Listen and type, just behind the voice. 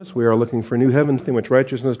We are looking for new heavens in which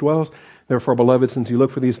righteousness dwells. Therefore, beloved, since you look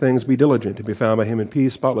for these things, be diligent to be found by him in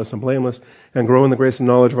peace, spotless and blameless, and grow in the grace and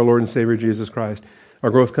knowledge of our Lord and Savior Jesus Christ. Our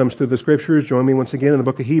growth comes through the Scriptures. Join me once again in the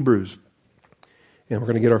book of Hebrews. And we're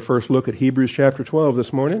going to get our first look at Hebrews chapter 12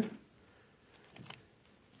 this morning.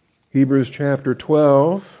 Hebrews chapter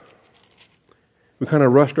 12. We kind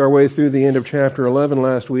of rushed our way through the end of chapter 11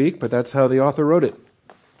 last week, but that's how the author wrote it.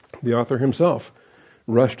 The author himself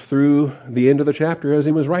rushed through the end of the chapter as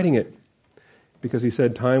he was writing it, because he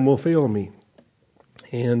said, time will fail me.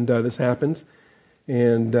 And this happens.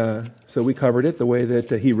 And so we covered it the way that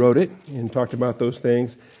he wrote it and talked about those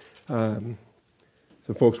things.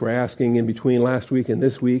 So folks were asking in between last week and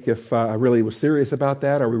this week if I really was serious about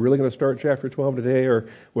that. Are we really going to start chapter 12 today, or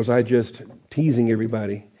was I just teasing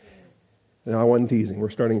everybody? No, I wasn't teasing. We're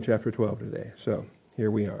starting chapter 12 today. So here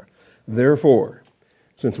we are. Therefore,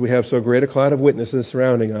 since we have so great a cloud of witnesses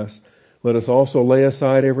surrounding us, let us also lay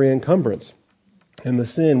aside every encumbrance and the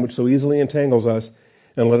sin which so easily entangles us,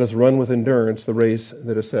 and let us run with endurance the race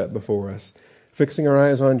that is set before us, fixing our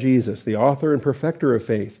eyes on Jesus, the author and perfecter of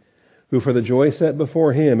faith, who for the joy set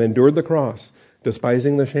before him endured the cross,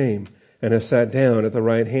 despising the shame, and has sat down at the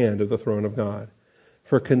right hand of the throne of God.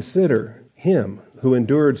 For consider him who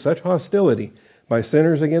endured such hostility by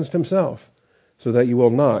sinners against himself, so that you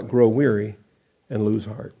will not grow weary and lose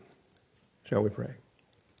heart. Shall we pray?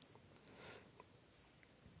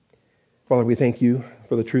 Father, we thank you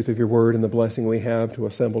for the truth of your word and the blessing we have to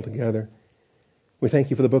assemble together. We thank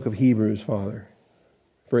you for the book of Hebrews, Father,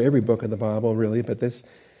 for every book of the Bible, really, but this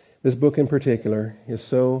book in particular is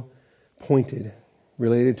so pointed,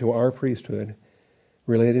 related to our priesthood,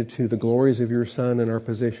 related to the glories of your Son and our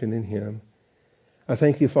position in him. I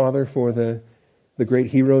thank you, Father, for the great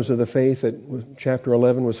heroes of the faith that chapter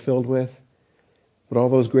 11 was filled with. But all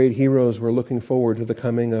those great heroes were looking forward to the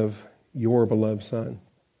coming of your beloved Son.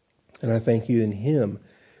 And I thank you, in him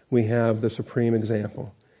we have the supreme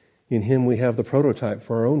example. In him we have the prototype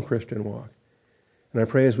for our own Christian walk. And I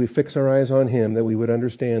pray as we fix our eyes on him that we would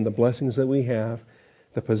understand the blessings that we have,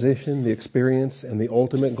 the position, the experience, and the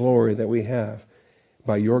ultimate glory that we have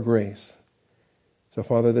by your grace. So,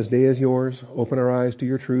 Father, this day is yours. Open our eyes to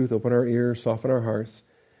your truth. Open our ears. Soften our hearts.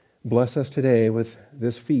 Bless us today with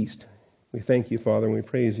this feast. We thank you, Father, and we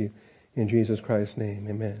praise you in Jesus Christ's name.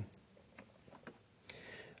 Amen.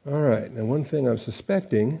 All right. Now, one thing I'm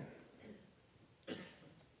suspecting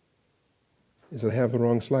is that I have the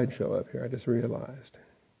wrong slideshow up here. I just realized.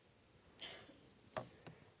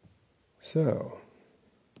 So,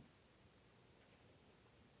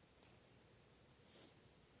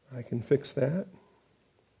 I can fix that.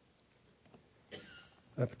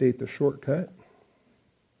 Update the shortcut.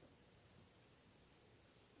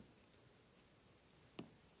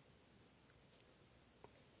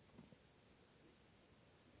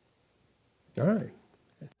 All right.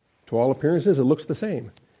 To all appearances, it looks the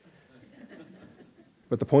same.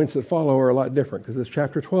 But the points that follow are a lot different, because it's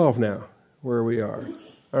chapter 12 now, where we are.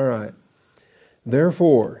 All right.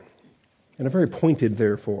 Therefore, and a very pointed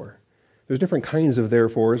therefore. There's different kinds of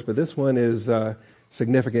therefores, but this one is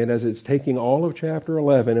significant as it's taking all of chapter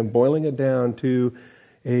 11 and boiling it down to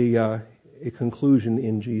a conclusion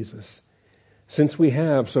in Jesus. Since we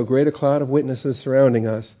have so great a cloud of witnesses surrounding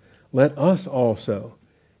us, let us also.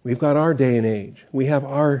 We've got our day and age. We have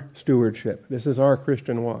our stewardship. This is our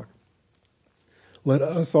Christian walk. Let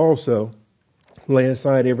us also lay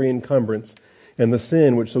aside every encumbrance and the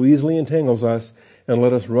sin which so easily entangles us, and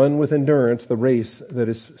let us run with endurance the race that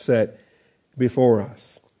is set before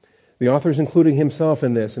us. The author is including himself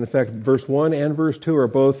in this. In fact, verse 1 and verse 2 are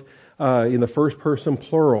both in the first person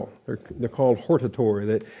plural. They're called hortator,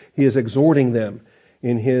 that he is exhorting them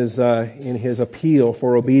in his appeal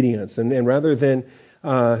for obedience. And rather than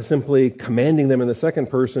simply commanding them in the second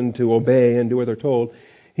person to obey and do what they're told,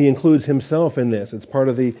 he includes himself in this. It's part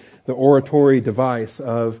of the oratory device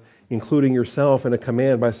of including yourself in a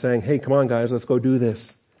command by saying, hey, come on guys, let's go do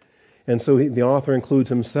this. And so the author includes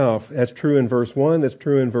himself. That's true in verse 1, that's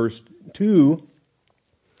true in verse 2.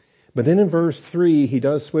 But then in verse 3, he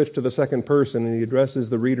does switch to the second person, and he addresses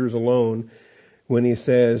the readers alone when he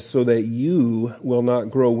says, so that you will not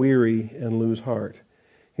grow weary and lose heart.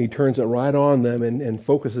 He turns it right on them and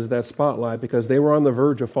focuses that spotlight, because they were on the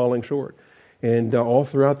verge of falling short. And all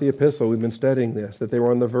throughout the epistle, we've been studying this, that they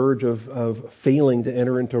were on the verge of failing to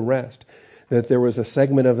enter into rest. That there was a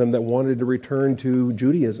segment of them that wanted to return to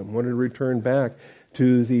Judaism, wanted to return back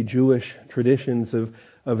to the Jewish traditions of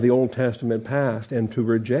the Old Testament past, and to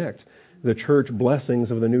reject the church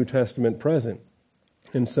blessings of the New Testament present.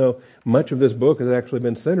 And so much of this book has actually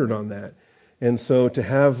been centered on that. And so to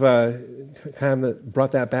have kind of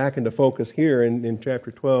brought that back into focus here in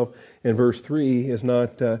chapter 12 and verse 3 is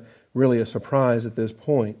not really a surprise at this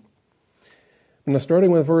point. Now,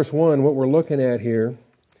 starting with verse 1, what we're looking at here,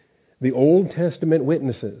 the Old Testament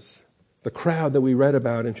witnesses, the crowd that we read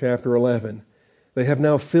about in chapter 11, they have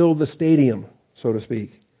now filled the stadium, so to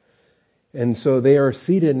speak. And so they are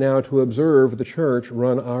seated now to observe the church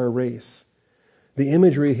run our race. The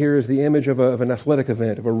imagery here is the image of an athletic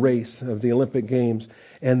event, of a race, of the Olympic Games.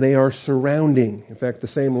 And they are surrounding. In fact, the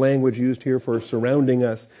same language used here for surrounding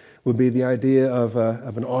us would be the idea of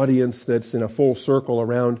an audience that's in a full circle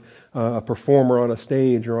around a performer on a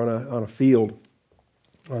stage or on a field,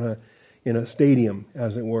 in a stadium,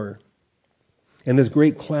 as it were. And this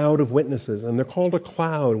great cloud of witnesses. And they're called a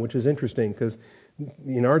cloud, which is interesting because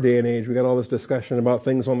in our day and age, we got all this discussion about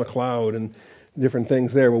things on the cloud and different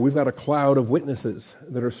things there. Well, we've got a cloud of witnesses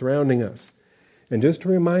that are surrounding us. And just to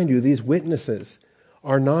remind you, these witnesses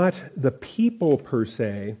are not the people per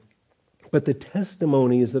se, but the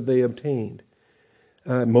testimonies that they obtained.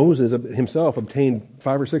 Moses himself obtained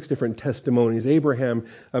 5 or 6 different testimonies. Abraham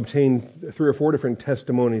obtained 3 or 4 different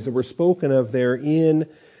testimonies that were spoken of there in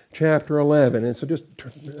chapter 11. And so just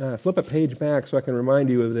flip a page back so I can remind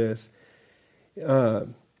you of this.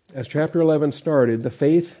 As chapter 11 started, the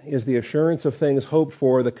faith is the assurance of things hoped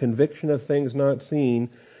for, the conviction of things not seen,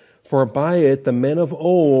 for by it the men of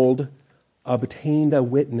old obtained a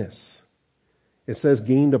witness. It says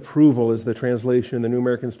gained approval is the translation in the New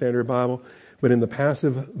American Standard Bible, but in the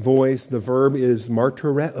passive voice, the verb is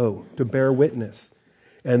martyreo, to bear witness.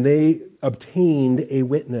 And they obtained a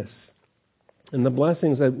witness. And the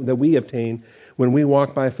blessings that we obtain when we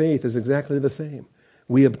walk by faith is exactly the same.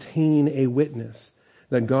 We obtain a witness,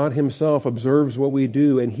 that God himself observes what we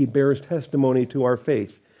do and he bears testimony to our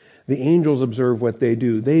faith. The angels observe what they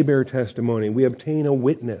do. They bear testimony. We obtain a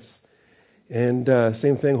witness. And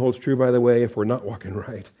same thing holds true, by the way, if we're not walking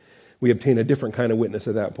right. We obtain a different kind of witness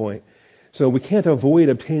at that point. So we can't avoid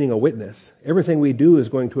obtaining a witness. Everything we do is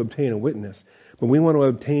going to obtain a witness. But we want to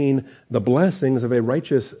obtain the blessings of a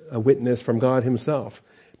righteous witness from God himself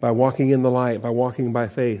by walking in the light, by walking by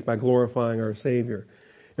faith, by glorifying our Savior.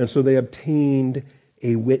 And so they obtained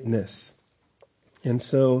a witness. And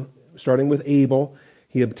so, starting with Abel,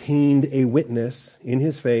 he obtained a witness in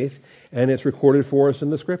his faith, and it's recorded for us in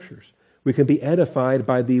the Scriptures. We can be edified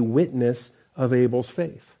by the witness of Abel's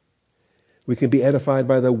faith. We can be edified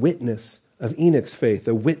by the witness of Enoch's faith,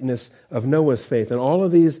 the witness of Noah's faith, and all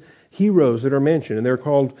of these heroes that are mentioned, and they're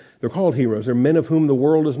called heroes. They're men of whom the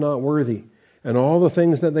world is not worthy, and all the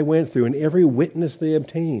things that they went through, and every witness they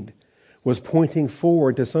obtained was pointing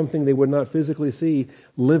forward to something they would not physically see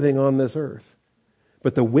living on this earth.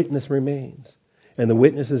 But the witness remains. And the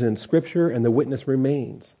witness is in Scripture, and the witness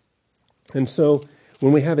remains. And so,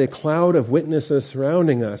 when we have a cloud of witnesses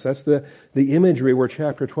surrounding us, that's the imagery where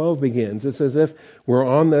chapter 12 begins. It's as if we're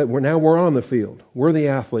on the field. We're the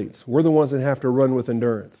athletes. We're the ones that have to run with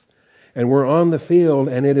endurance. And we're on the field,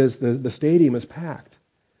 and it is the stadium is packed.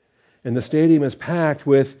 And the stadium is packed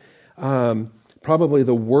with probably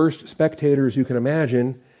the worst spectators you can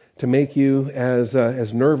imagine to make you as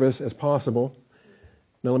nervous as possible.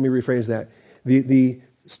 Now let me rephrase that. The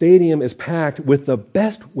stadium is packed with the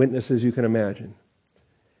best witnesses you can imagine.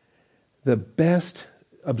 The best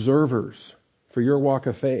observers for your walk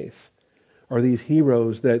of faith are these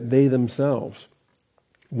heroes that they themselves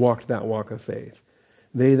walked that walk of faith.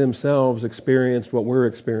 They themselves experienced what we're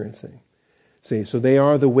experiencing. See, so they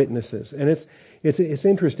are the witnesses. And it's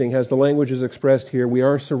interesting as the language is expressed here. We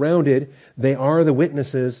are surrounded. They are the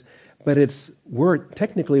witnesses, but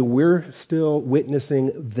we're still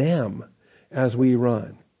witnessing them as we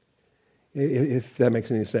run. If that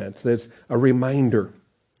makes any sense. That's a reminder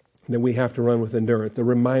that we have to run with endurance. A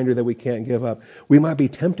reminder that we can't give up. We might be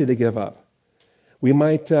tempted to give up. We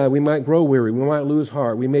might grow weary. We might lose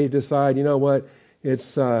heart. We may decide, you know what,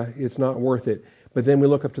 it's not worth it. But then we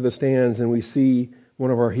look up to the stands and we see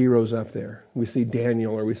one of our heroes up there. We see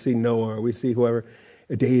Daniel, or we see Noah, or we see whoever,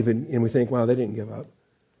 David, and we think, wow, they didn't give up.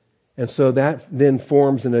 And so that then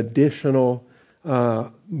forms an additional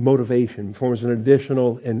motivation, forms an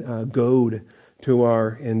additional goad to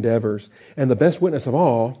our endeavors. And the best witness of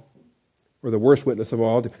all, or the worst witness of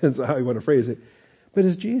all, depends on how you want to phrase it, but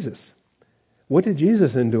is Jesus. What did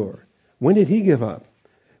Jesus endure? When did he give up?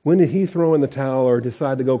 When did he throw in the towel or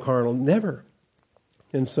decide to go carnal? Never.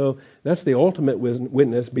 And so that's the ultimate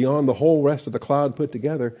witness beyond the whole rest of the cloud put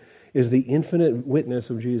together, is the infinite witness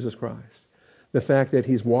of Jesus Christ. The fact that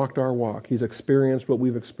he's walked our walk. He's experienced what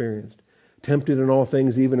we've experienced. Tempted in all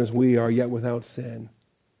things even as we are, yet without sin.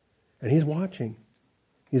 And he's watching.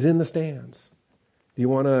 He's in the stands. Do you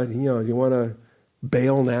want to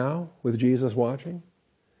bail now with Jesus watching?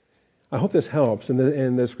 I hope this helps,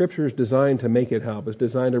 and the Scripture is designed to make it help. It's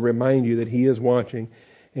designed to remind you that He is watching,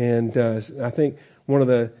 and I think one of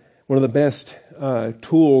the best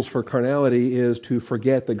tools for carnality is to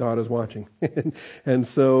forget that God is watching, and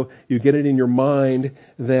so you get it in your mind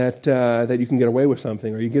that you can get away with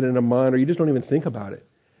something, or you get it in a mind, or you just don't even think about it,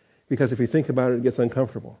 because if you think about it, it gets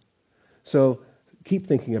uncomfortable. So keep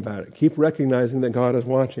thinking about it. Keep recognizing that God is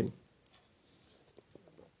watching.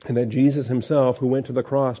 And that Jesus himself, who went to the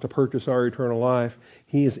cross to purchase our eternal life,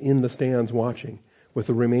 he is in the stands watching with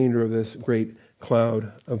the remainder of this great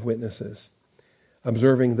cloud of witnesses,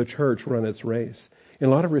 observing the church run its race. In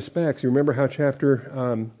a lot of respects, you remember how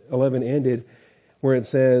chapter 11 ended, where it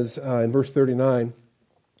says in verse 39,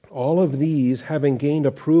 all of these, having gained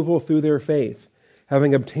approval through their faith,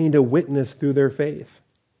 having obtained a witness through their faith,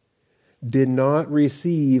 did not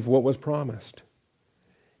receive what was promised.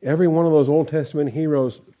 Every one of those Old Testament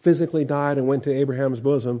heroes physically died and went to Abraham's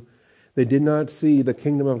bosom. They did not see the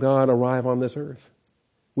kingdom of God arrive on this earth.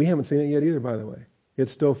 We haven't seen it yet either, by the way.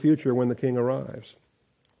 It's still future when the King arrives.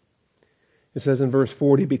 It says in verse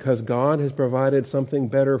 40, because God has provided something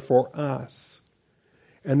better for us.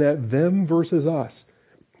 And that them versus us,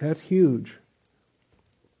 that's huge.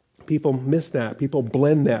 People miss that. People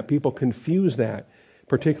blend that. People confuse that,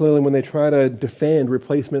 particularly when they try to defend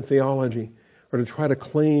replacement theology, or to try to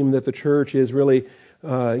claim that the church is really,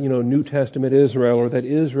 New Testament Israel, or that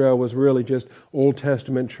Israel was really just Old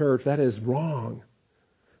Testament church. That is wrong.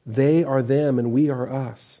 They are them and we are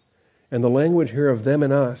us. And the language here of them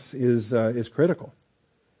and us is critical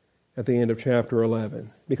at the end of chapter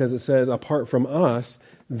 11, because it says, apart from us,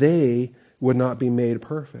 they would not be made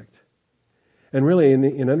perfect. And really,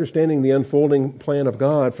 in understanding the unfolding plan of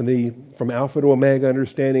God, from Alpha to Omega,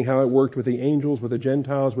 understanding how it worked with the angels, with the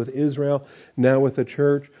Gentiles, with Israel, now with the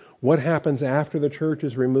church, what happens after the church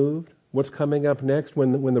is removed? What's coming up next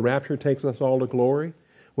when the rapture takes us all to glory?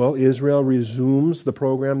 Well, Israel resumes the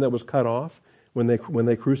program that was cut off when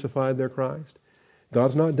they crucified their Christ.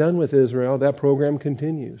 God's not done with Israel. That program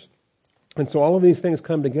continues. And so all of these things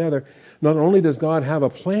come together. Not only does God have a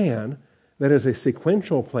plan that is a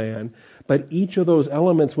sequential plan, but each of those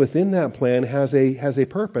elements within that plan has a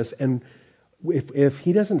purpose. And if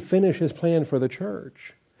he doesn't finish his plan for the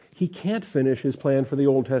church, he can't finish his plan for the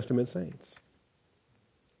Old Testament saints.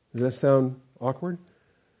 Does that sound awkward?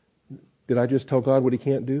 Did I just tell God what he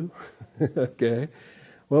can't do? Okay.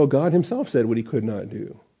 Well, God himself said what he could not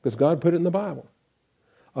do, because God put it in the Bible.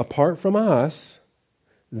 Apart from us,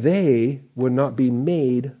 they would not be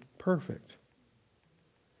made perfect.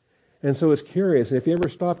 And so it's curious. If you ever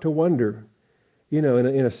stop to wonder, in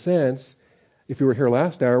a sense, if you were here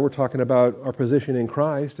last hour, we're talking about our position in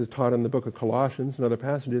Christ as taught in the book of Colossians and other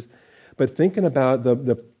passages, but thinking about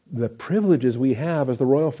the privileges we have as the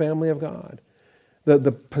royal family of God,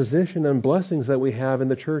 the position and blessings that we have in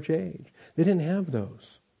the church age. They didn't have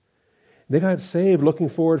those. They got saved looking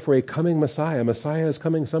forward for a coming Messiah. Messiah is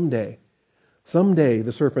coming someday. Someday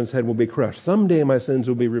the serpent's head will be crushed. Someday my sins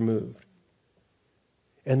will be removed.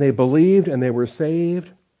 And they believed and they were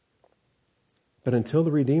saved. But until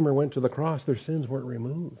the Redeemer went to the cross, their sins weren't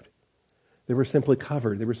removed. They were simply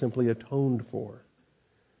covered. They were simply atoned for.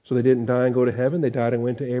 So they didn't die and go to heaven. They died and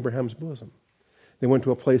went to Abraham's bosom. They went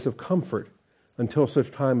to a place of comfort until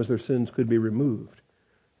such time as their sins could be removed.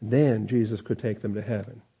 Then Jesus could take them to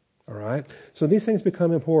heaven. All right? So these things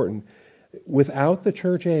become important. Without the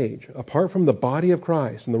church age, apart from the body of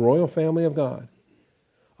Christ and the royal family of God,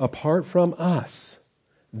 apart from us,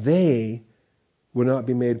 they would not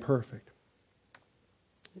be made perfect.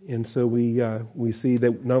 And so we see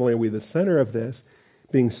that not only are we the center of this,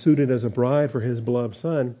 being suited as a bride for his beloved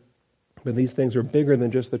Son, but these things are bigger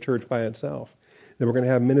than just the church by itself. That we're going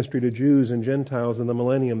to have ministry to Jews and Gentiles in the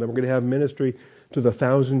millennium. That we're going to have ministry to the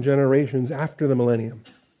 1,000 generations after the millennium.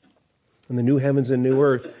 And the new heavens and new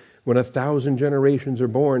earth, when 1,000 generations are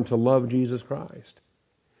born to love Jesus Christ.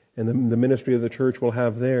 And the ministry of the church will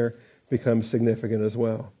have there become significant as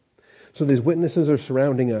well. So these witnesses are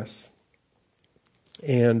surrounding us.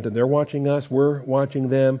 And they're watching us, we're watching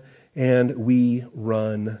them, and we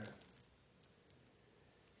run.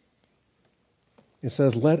 It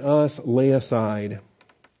says, let us lay aside.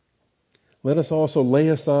 Let us also lay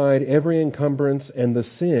aside every encumbrance and the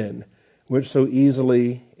sin which so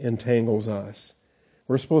easily entangles us.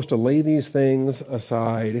 We're supposed to lay these things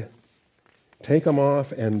aside, take them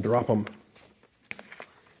off, and drop them.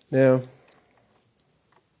 Now,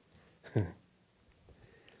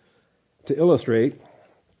 to illustrate,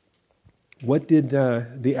 what did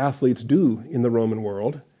the athletes do in the Roman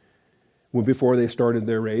world before they started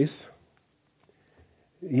their race?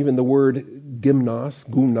 Even the word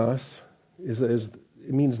gymnos,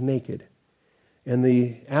 it means naked. And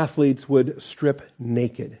the athletes would strip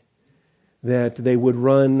naked. That they would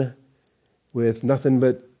run with nothing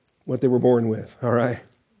but what they were born with. All right?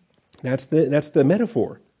 That's the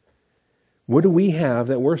metaphor. What do we have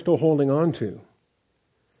that we're still holding on to?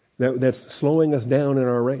 That's slowing us down in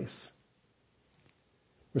our race.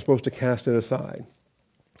 We're supposed to cast it aside.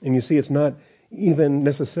 And you see, it's not even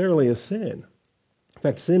necessarily a sin. In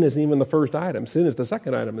fact, sin isn't even the first item. Sin is the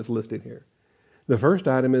second item that's listed here. The first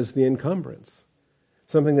item is the encumbrance.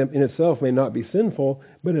 Something that in itself may not be sinful,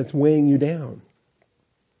 but it's weighing you down.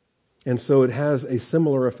 And so it has a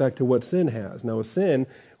similar effect to what sin has. Now, a sin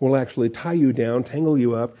will actually tie you down, tangle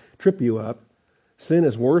you up, trip you up. Sin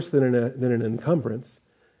is worse than an encumbrance.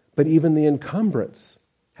 But even the encumbrance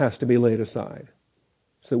has to be laid aside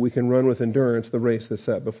so we can run with endurance the race that's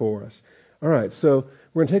set before us. All right, so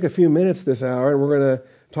we're going to take a few minutes this hour, and we're going to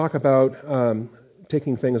talk about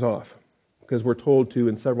taking things off, because we're told to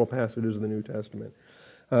in several passages of the New Testament.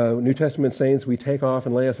 New Testament saints, we take off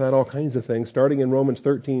and lay aside all kinds of things, starting in Romans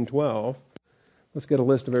 13:12. Let's get a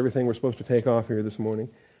list of everything we're supposed to take off here this morning.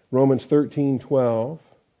 Romans 13:12.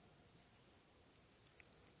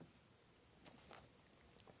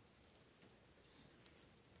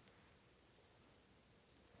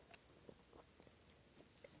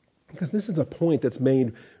 Because this is a point that's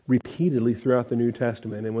made repeatedly throughout the New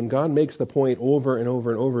Testament. And when God makes the point over and over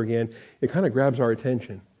and over again, it kind of grabs our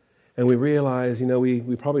attention. And we realize,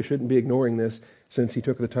 we probably shouldn't be ignoring this, since he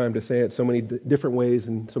took the time to say it so many different ways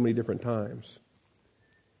and so many different times.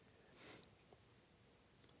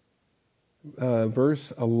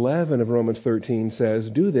 Verse 11 of Romans 13 says,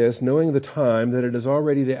 "Do this, knowing the time, that it is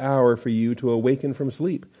already the hour for you to awaken from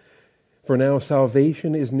sleep. For now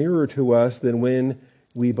salvation is nearer to us than when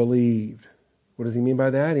we believed." What does he mean by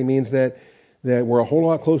that? He means that we're a whole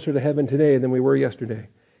lot closer to heaven today than we were yesterday.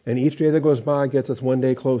 And each day that goes by gets us one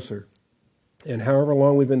day closer. And however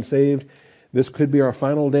long we've been saved, this could be our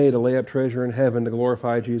final day to lay up treasure in heaven to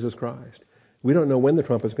glorify Jesus Christ. We don't know when the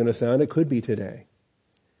trumpet's going to sound. It could be today.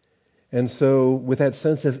 And so with that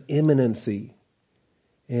sense of imminency,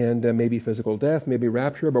 and maybe physical death, maybe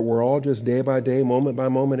rapture, but we're all just day by day, moment by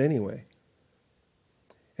moment anyway.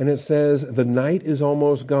 And it says, the night is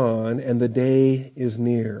almost gone and the day is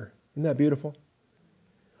near. Isn't that beautiful?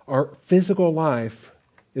 Our physical life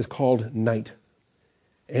is called night.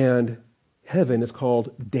 And heaven is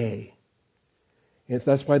called day. And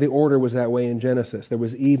that's why the order was that way in Genesis. There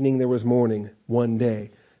was evening, there was morning, one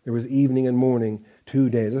day. There was evening and morning, 2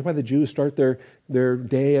 days. That's why the Jews start their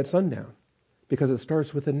day at sundown. Because it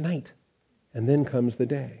starts with the night. And then comes the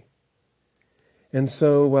day. And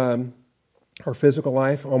so our physical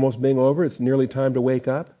life almost being over, it's nearly time to wake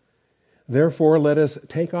up. Therefore, let us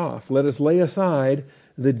take off, let us lay aside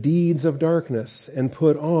the deeds of darkness and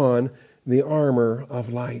put on the armor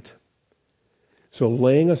of light. So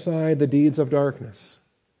laying aside the deeds of darkness.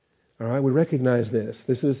 All right, we recognize this.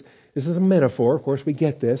 This is a metaphor. Of course, we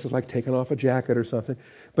get this. It's like taking off a jacket or something.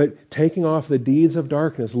 But taking off the deeds of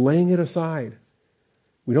darkness, laying it aside.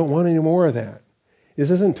 We don't want any more of that.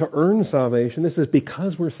 This isn't to earn salvation. This is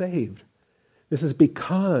because we're saved. This is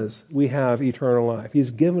because we have eternal life.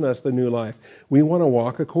 He's given us the new life. We want to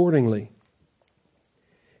walk accordingly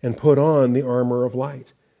and put on the armor of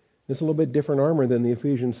light. This is a little bit different armor than the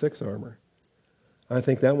Ephesians 6 armor. I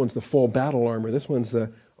think that one's the full battle armor. This one's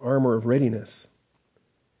the armor of readiness.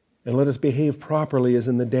 And let us behave properly as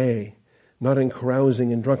in the day, not in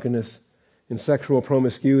carousing and drunkenness, in sexual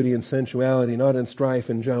promiscuity and sensuality, not in strife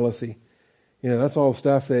and jealousy. That's all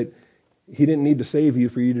stuff that he didn't need to save you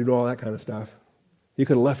for you to do all that kind of stuff. He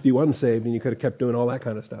could have left you unsaved and you could have kept doing all that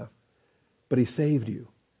kind of stuff. But he saved you.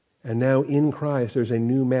 And now in Christ there's a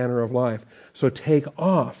new manner of life. So take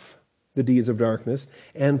off the deeds of darkness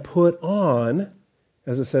and put on,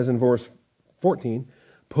 as it says in verse 14,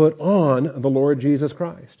 put on the Lord Jesus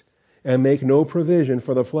Christ and make no provision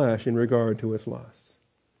for the flesh in regard to its lusts.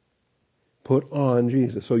 Put on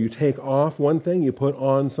Jesus. So you take off one thing, you put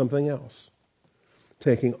on something else.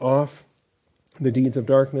 Taking off the deeds of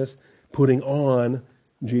darkness, putting on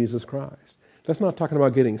Jesus Christ. That's not talking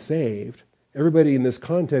about getting saved. Everybody in this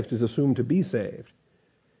context is assumed to be saved.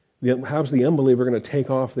 How's the unbeliever going to take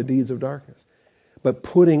off the deeds of darkness? But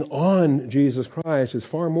putting on Jesus Christ is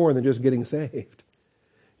far more than just getting saved.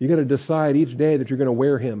 You've got to decide each day that you're going to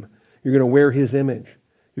wear Him. You're going to wear His image.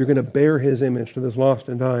 You're going to bear His image to this lost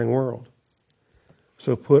and dying world.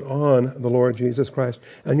 So put on the Lord Jesus Christ.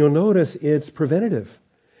 And you'll notice it's preventative.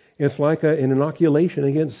 It's like an inoculation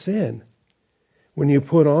against sin. When you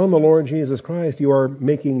put on the Lord Jesus Christ, you are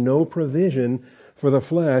making no provision for the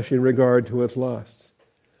flesh in regard to its lusts.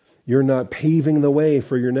 You're not paving the way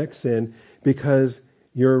for your next sin because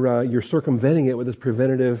you're circumventing it with this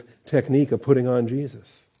preventative technique of putting on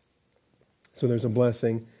Jesus. So there's a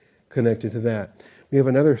blessing connected to that. We have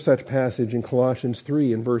another such passage in Colossians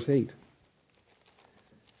 3 in verse 8.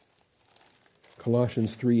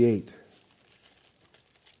 Colossians 3:8.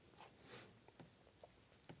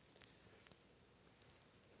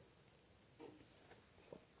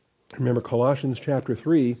 Remember, Colossians chapter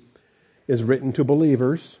 3 is written to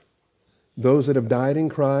believers, those that have died in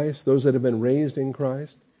Christ, those that have been raised in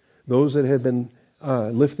Christ, those that have been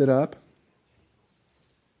lifted up.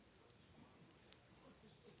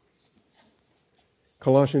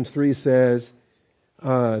 Colossians 3 says,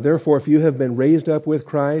 therefore, if you have been raised up with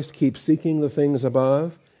Christ, keep seeking the things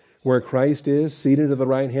above, where Christ is, seated at the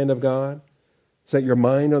right hand of God. Set your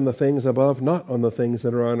mind on the things above, not on the things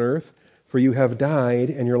that are on earth, for you have died,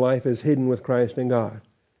 and your life is hidden with Christ in God.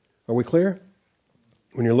 Are we clear?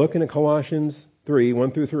 When you're looking at Colossians 3,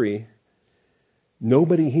 1 through 3,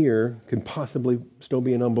 nobody here can possibly still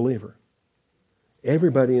be an unbeliever.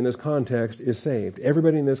 Everybody in this context is saved.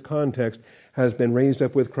 Everybody in this context has been raised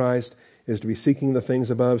up with Christ, is to be seeking the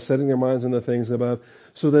things above, setting their minds on the things above,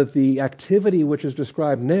 so that the activity which is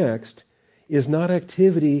described next is not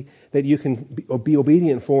activity that you can be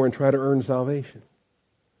obedient for and try to earn salvation.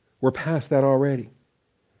 We're past that already.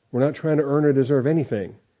 We're not trying to earn or deserve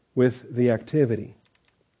anything with the activity.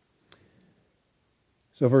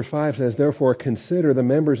 So verse 5 says, therefore consider the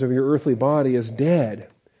members of your earthly body as dead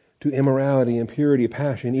to immorality, impurity,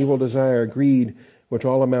 passion, evil desire, greed, which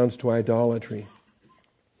all amounts to idolatry.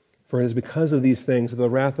 For it is because of these things that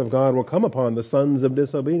the wrath of God will come upon the sons of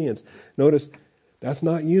disobedience. Notice, that's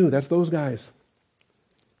not you, that's those guys,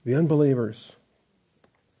 the unbelievers.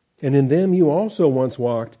 And in them you also once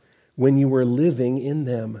walked when you were living in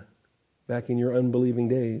them, back in your unbelieving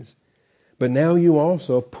days. But now you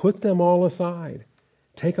also put them all aside.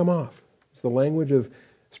 Take them off. It's the language of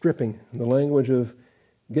stripping, the language of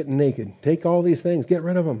getting naked. Take all these things, get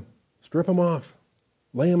rid of them. Strip them off.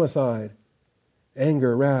 Lay them aside.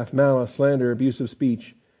 Anger, wrath, malice, slander, abusive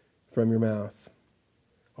speech from your mouth.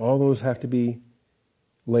 All those have to be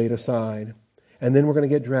laid aside. And then we're going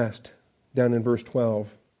to get dressed down in verse 12.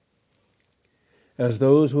 As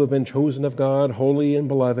those who have been chosen of God, holy and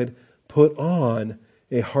beloved, put on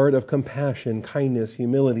a heart of compassion, kindness,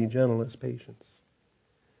 humility, gentleness, patience.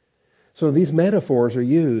 So these metaphors are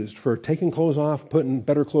used for taking clothes off, putting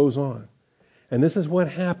better clothes on. And this is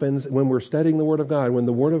what happens when we're studying the Word of God, when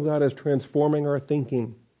the Word of God is transforming our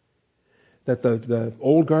thinking. That the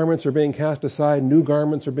old garments are being cast aside, new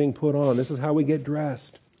garments are being put on. This is how we get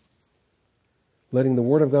dressed. Letting the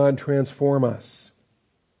Word of God transform us.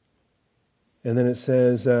 And then it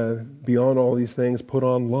says, beyond all these things, put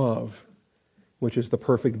on love, which is the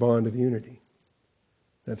perfect bond of unity.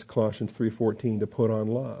 That's Colossians 3:14, to put on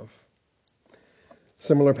love.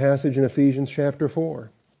 Similar passage in Ephesians chapter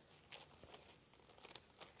 4.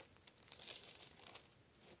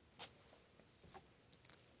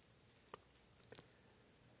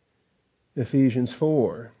 Ephesians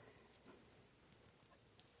 4.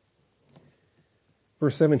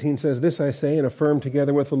 Verse 17 says, this I say and affirm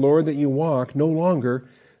together with the Lord, that you walk no longer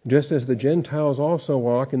just as the Gentiles also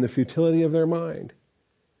walk in the futility of their mind.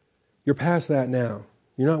 You're past that now.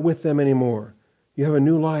 You're not with them anymore. You have a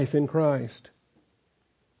new life in Christ.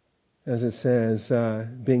 As it says,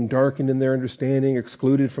 being darkened in their understanding,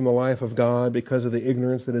 excluded from the life of God because of the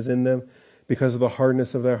ignorance that is in them, because of the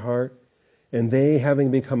hardness of their heart. And they, having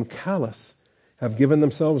become callous, have given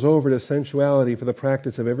themselves over to sensuality for the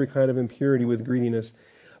practice of every kind of impurity with greediness.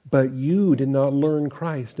 But you did not learn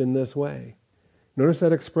Christ in this way. Notice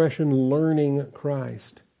that expression, learning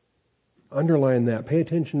Christ. Underline that. Pay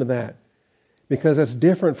attention to that. Because that's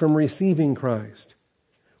different from receiving Christ.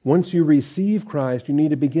 Once you receive Christ, you need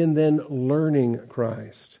to begin then learning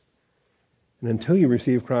Christ. And until you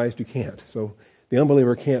receive Christ, you can't. So the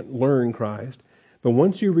unbeliever can't learn Christ. But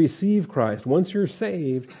once you receive Christ, once you're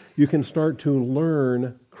saved, you can start to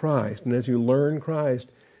learn Christ. And as you learn Christ,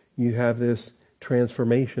 you have this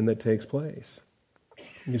transformation that takes place.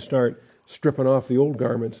 You start stripping off the old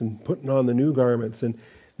garments and putting on the new garments. And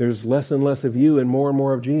there's less and less of you and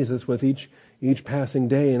more of Jesus with each passing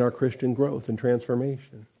day in our Christian growth and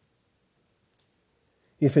transformation.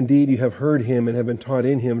 If indeed you have heard Him and have been taught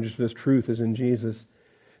in Him just as truth is in Jesus,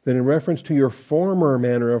 then in reference to your former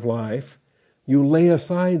manner of life, you lay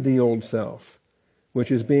aside the old self,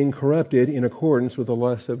 which is being corrupted in accordance with the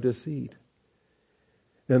lusts of deceit.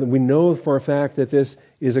 Now that we know for a fact that this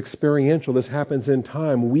is experiential, this happens in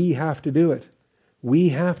time, we have to do it. We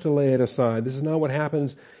have to lay it aside. This is not what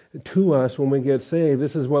happens to us when we get saved.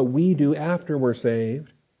 This is what we do after we're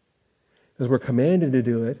saved. because we're commanded to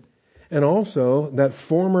do it. And also, that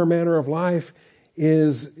former manner of life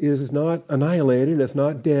is not annihilated, it's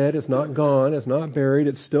not dead, it's not gone, it's not buried,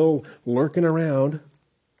 it's still lurking around.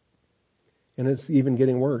 And it's even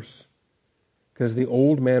getting worse. Because the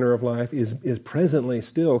old manner of life is presently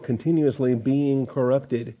still continuously being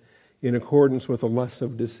corrupted in accordance with the lusts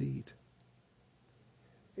of deceit.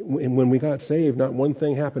 And when we got saved, not one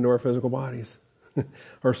thing happened to our physical bodies.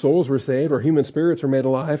 Our souls were saved, our human spirits were made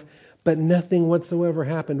alive, but nothing whatsoever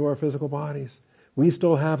happened to our physical bodies. We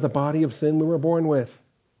still have the body of sin we were born with.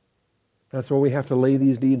 That's why we have to lay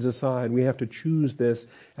these deeds aside. We have to choose this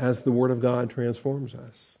as the Word of God transforms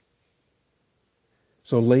us.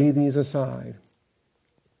 So lay these aside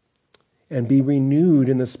and be renewed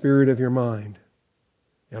in the spirit of your mind.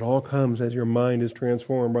 It all comes as your mind is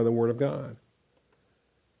transformed by the Word of God.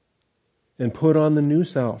 And put on the new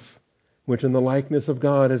self, which in the likeness of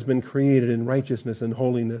God has been created in righteousness and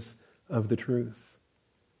holiness of the truth.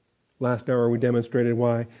 Last hour we demonstrated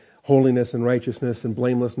why holiness and righteousness and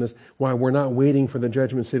blamelessness, why we're not waiting for the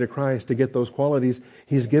judgment seat of Christ to get those qualities.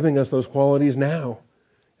 He's giving us those qualities now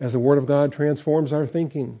as the Word of God transforms our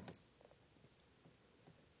thinking.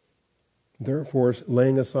 Therefore,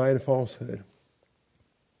 laying aside falsehood.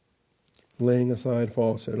 Laying aside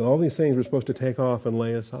falsehood. All these things we're supposed to take off and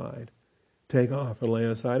lay aside. Take off and lay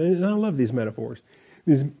aside. And I love these metaphors.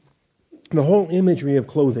 The whole imagery of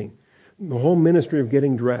clothing, the whole ministry of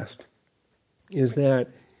getting dressed, is that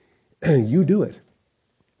you do it.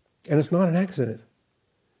 And it's not an accident.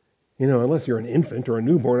 Unless you're an infant or a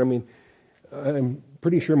newborn. I mean, I'm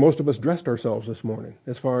pretty sure most of us dressed ourselves this morning,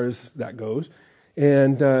 as far as that goes.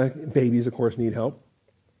 And babies, of course, need help.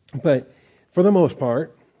 But for the most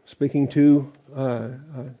part, speaking to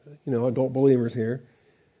adult believers here,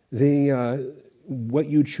 what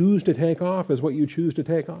you choose to take off is what you choose to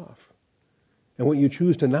take off. And what you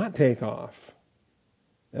choose to not take off,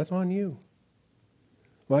 that's on you.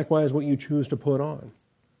 Likewise, what you choose to put on,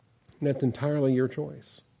 that's entirely your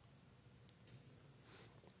choice.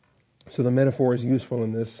 So the metaphor is useful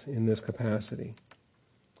in this capacity.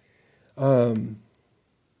 In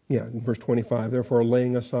verse 25, therefore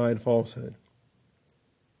laying aside falsehood.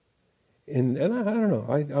 And I don't know,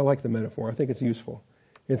 I like the metaphor. I think it's useful.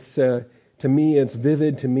 It's to me, it's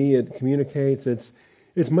vivid. To me, it communicates.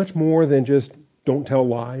 It's much more than just don't tell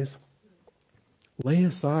lies. Lay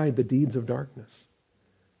aside the deeds of darkness.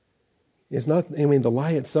 It's not. The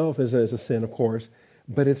lie itself is a sin, of course,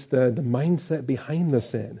 but it's the mindset behind the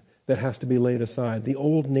sin that has to be laid aside. The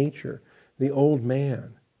old nature, the old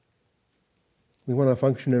man. We want to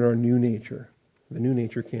function in our new nature. The new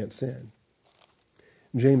nature can't sin.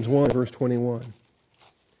 James 1, verse 21.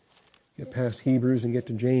 Get past Hebrews and get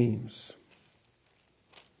to James.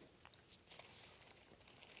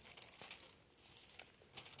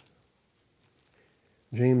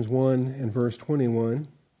 James 1 and verse 21.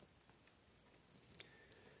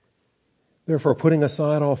 Therefore, putting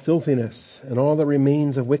aside all filthiness and all that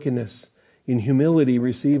remains of wickedness, in humility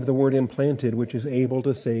receive the word implanted, which is able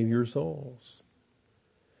to save your souls.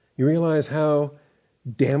 You realize how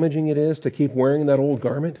damaging it is to keep wearing that old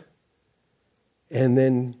garment and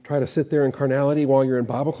then try to sit there in carnality while you're in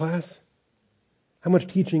Bible class? How much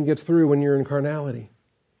teaching gets through when you're in carnality?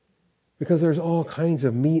 Because there's all kinds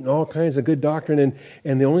of meat and all kinds of good doctrine,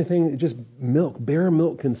 and the only thing, just milk, bare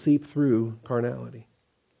milk can seep through carnality.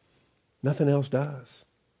 Nothing else does.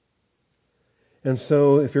 And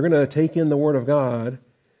so if you're going to take in the Word of God,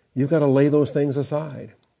 you've got to lay those things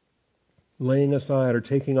aside. Laying aside or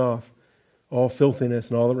taking off all filthiness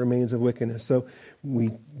and all that remains of wickedness. So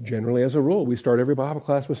we generally, as a rule, we start every Bible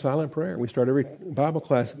class with silent prayer. We start every Bible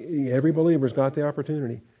class, every believer's got the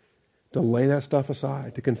opportunity to lay that stuff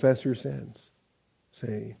aside, to confess your sins.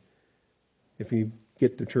 Say, if you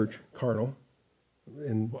get to church carnal,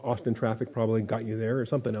 and Austin traffic probably got you there or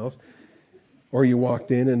something else, or you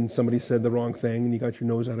walked in and somebody said the wrong thing and you got your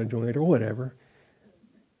nose out of joint or whatever,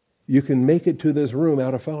 you can make it to this room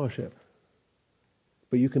out of fellowship.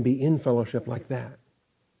 But you can be in fellowship like that,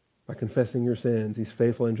 by confessing your sins. He's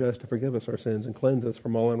faithful and just to forgive us our sins and cleanse us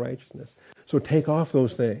from all unrighteousness. So take off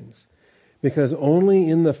those things. Because only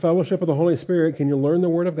in the fellowship of the Holy Spirit can you learn the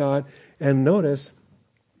Word of God. And notice,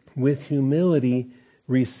 with humility,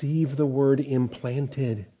 receive the word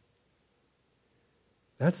implanted.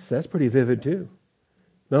 That's pretty vivid too.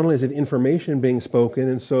 Not only is it information being spoken,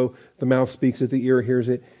 and so the mouth speaks it, the ear hears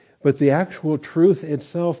it, but the actual truth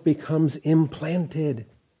itself becomes implanted.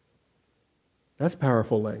 That's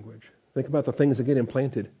powerful language. Think about the things that get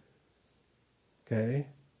implanted. Okay?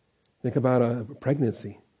 Think about a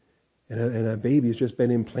pregnancy. And a baby has just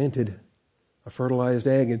been implanted, a fertilized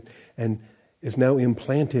egg, and is now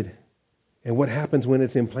implanted And what happens when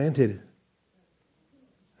it's implanted?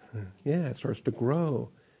 Yeah, it starts to grow.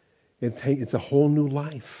 It's a whole new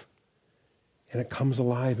life. And it comes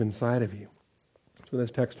alive inside of you. That's what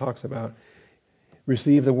this text talks about.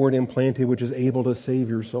 Receive the word implanted, which is able to save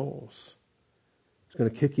your souls. It's going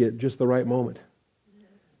to kick you at just the right moment.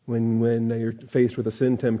 When you're faced with a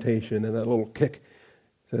sin temptation and that little kick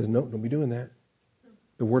says, no, don't be doing that.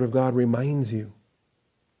 The Word of God reminds you.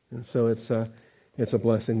 And so it's a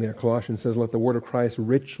blessing there. Colossians says, let the Word of Christ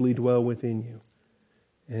richly dwell within you.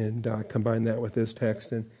 And combine that with this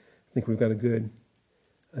text, and I think we've got a good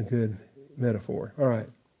metaphor. All right.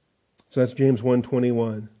 So that's James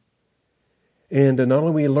 1:21. And not only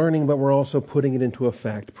are we learning, but we're also putting it into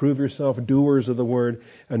effect. Prove yourself doers of the word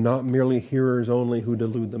and not merely hearers only who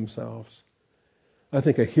delude themselves. I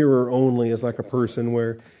think a hearer only is like a person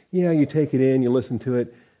where, yeah, you take it in, you listen to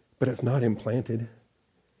it, but it's not implanted.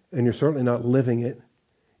 And you're certainly not living it.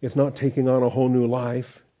 It's not taking on a whole new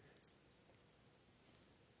life.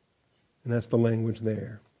 And that's the language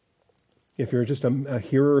there. If you're just a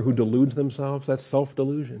hearer who deludes themselves, that's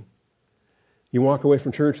self-delusion. You walk away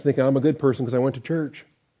from church thinking, I'm a good person because I went to church.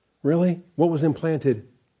 Really? What was implanted?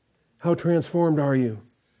 How transformed are you?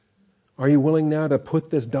 Are you willing now to put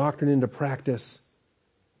this doctrine into practice?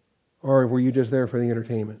 Or were you just there for the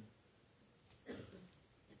entertainment?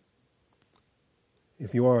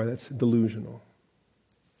 If you are, that's delusional.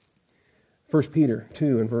 1 Peter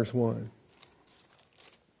 2 and verse 1.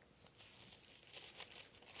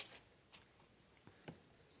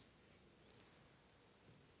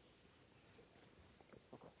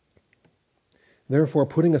 Therefore,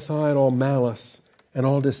 putting aside all malice and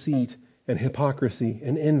all deceit and hypocrisy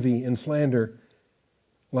and envy and slander,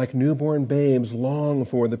 like newborn babes long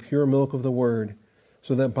for the pure milk of the word,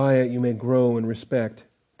 so that by it you may grow in respect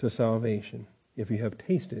to salvation, if you have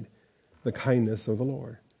tasted the kindness of the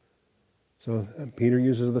Lord. So Peter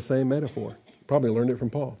uses the same metaphor. Probably learned it from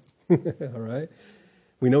Paul. All right?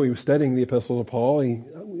 We know he was studying the epistles of Paul.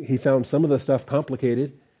 He found some of the stuff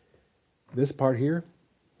complicated. This part here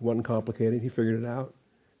wasn't complicated. He figured it out.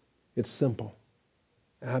 It's simple.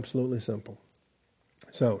 Absolutely simple.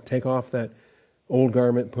 So take off that old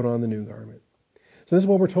garment, put on the new garment. So this is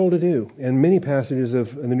what we're told to do. And many passages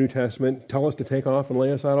in the New Testament tell us to take off and lay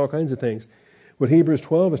aside all kinds of things. What Hebrews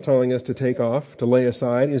 12 is telling us to take off, to lay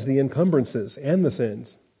aside, is the encumbrances and the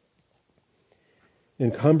sins.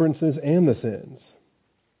 Encumbrances and the sins.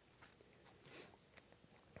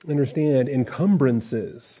 Understand,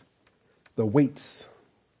 encumbrances, the weights,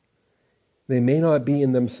 they may not be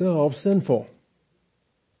in themselves sinful.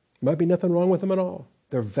 There might be nothing wrong with them at all.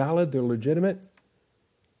 They're valid, they're legitimate,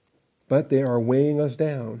 but they are weighing us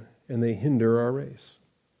down and they hinder our race.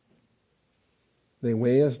 They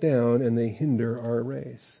weigh us down and they hinder our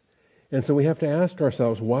race. And so we have to ask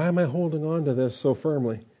ourselves, why am I holding on to this so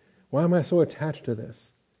firmly? Why am I so attached to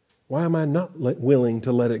this? Why am I not willing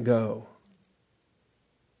to let it go?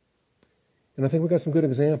 And I think we've got some good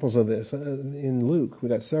examples of this. In Luke,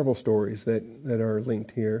 we've got several stories that are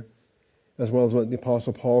linked here, as well as what the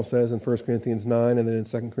Apostle Paul says in 1 Corinthians 9 and then in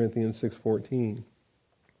 2 Corinthians 6:14.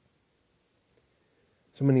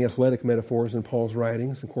 So many athletic metaphors in Paul's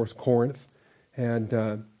writings. Of course, Corinth had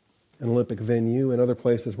an Olympic venue, and other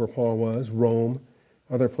places where Paul was, Rome,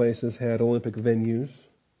 other places had Olympic venues.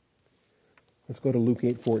 Let's go to Luke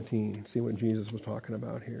 8:14, see what Jesus was talking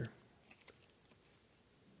about here.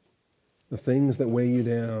 The things that weigh you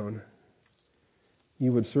down,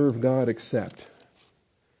 you would serve God except.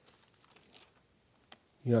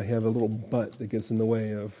 You have a little but that gets in the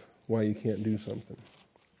way of why you can't do something.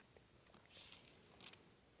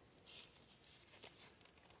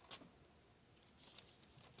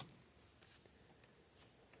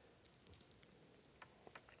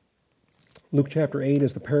 Luke chapter 8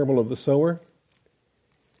 is the parable of the sower.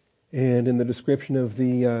 And in the description of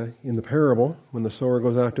in the parable, when the sower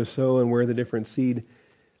goes out to sow and where the different seed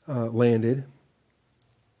landed,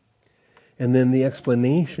 and then the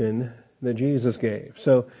explanation that Jesus gave.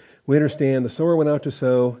 So we understand the sower went out to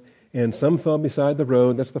sow, and some fell beside the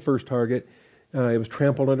road. That's the first target. It was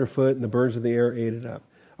trampled underfoot, and the birds of the air ate it up.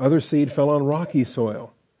 Other seed fell on rocky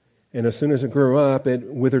soil, and as soon as it grew up, it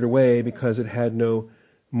withered away because it had no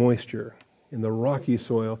moisture. In the rocky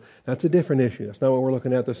soil, that's a different issue. That's not what we're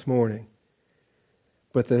looking at this morning.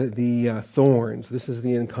 But the thorns, this is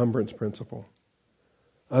the encumbrance principle.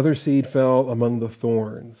 Other seed fell among the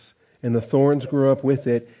thorns, and the thorns grew up with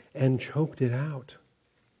it and choked it out.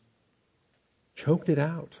 Choked it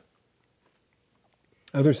out.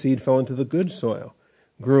 Other seed fell into the good soil,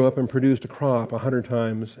 grew up and produced a crop 100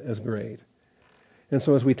 times as great. And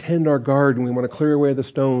so as we tend our garden, we want to clear away the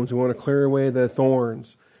stones, we want to clear away the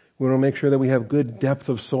thorns. We want to make sure that we have good depth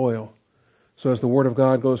of soil. So as the Word of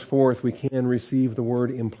God goes forth, we can receive the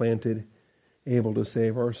Word implanted, able to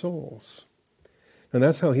save our souls. And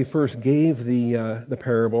that's how he first gave the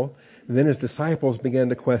parable. And then his disciples began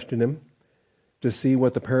to question him to see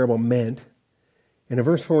what the parable meant. And in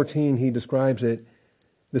verse 14, he describes it,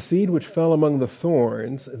 the seed which fell among the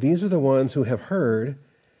thorns, these are the ones who have heard,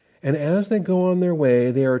 and as they go on their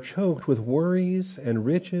way, they are choked with worries and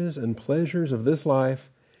riches and pleasures of this life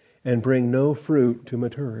and bring no fruit to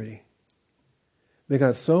maturity. They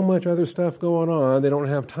got so much other stuff going on, they don't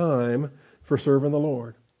have time for serving the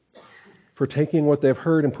Lord, for taking what they've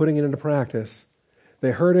heard and putting it into practice.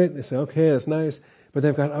 They heard it, they say, okay, that's nice, but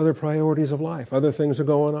they've got other priorities of life. Other things are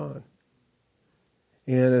going on.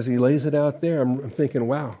 And as he lays it out there, I'm thinking,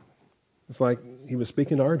 wow, it's like he was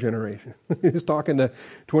speaking to our generation. He's talking to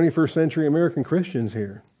 21st century American Christians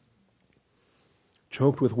here.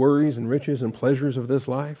 Choked with worries and riches and pleasures of this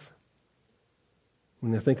life.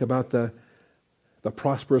 When you think about the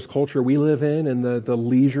prosperous culture we live in and the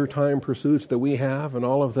leisure time pursuits that we have and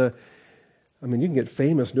all of you can get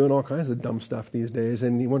famous doing all kinds of dumb stuff these days,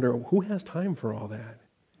 and you wonder, who has time for all that?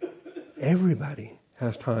 Everybody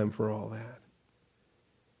has time for all that.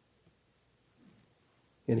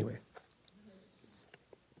 Anyway,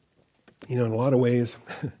 in a lot of ways,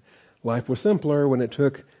 life was simpler when it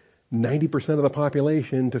took 90% of the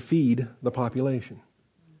population to feed the population.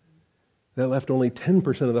 That left only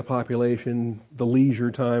 10% of the population the leisure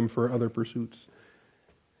time for other pursuits.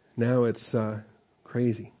 Now it's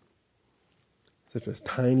crazy. Such a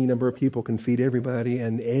tiny number of people can feed everybody,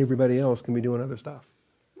 and everybody else can be doing other stuff.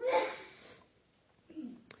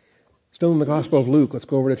 Still in the Gospel of Luke, let's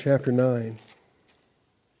go over to chapter 9.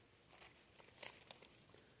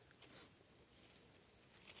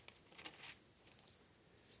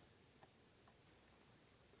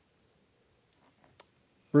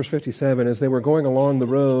 Verse 57, as they were going along the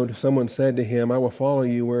road, someone said to him, I will follow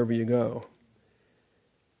you wherever you go.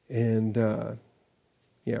 And,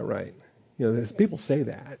 yeah, right. People say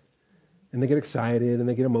that, and they get excited, and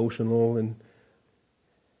they get emotional, and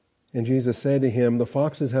Jesus said to him, the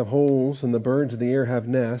foxes have holes, and the birds of the air have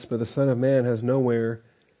nests, but the Son of Man has nowhere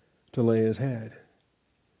to lay his head.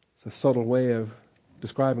 It's a subtle way of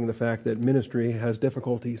describing the fact that ministry has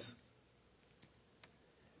difficulties.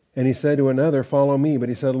 And he said to another, follow me. But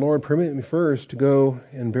he said, Lord, permit me first to go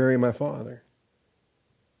and bury my father.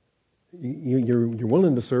 You're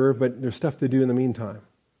willing to serve, but there's stuff to do in the meantime.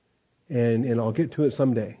 And I'll get to it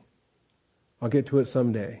someday. I'll get to it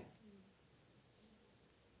someday.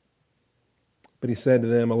 But he said to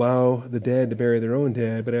them, allow the dead to bury their own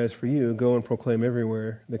dead, but as for you, go and proclaim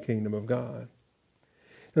everywhere the kingdom of God.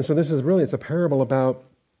 And so it's a parable about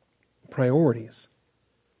priorities.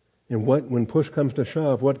 And when push comes to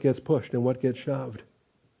shove, what gets pushed and what gets shoved.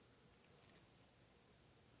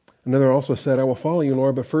 Another also said, I will follow you,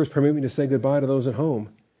 Lord, but first permit me to say goodbye to those at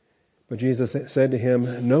home. But Jesus said to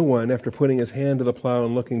him, no one, after putting his hand to the plow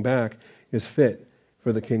and looking back, is fit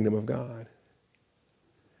for the kingdom of God.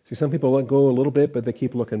 See, some people let go a little bit, but they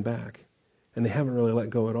keep looking back. And they haven't really let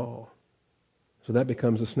go at all. So that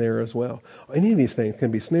becomes a snare as well. Any of these things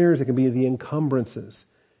can be snares. It can be the encumbrances.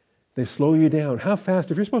 They slow you down. How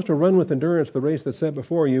fast, if you're supposed to run with endurance the race that's set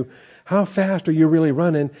before you, how fast are you really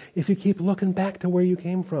running if you keep looking back to where you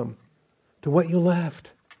came from, to what you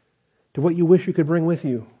left, to what you wish you could bring with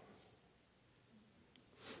you?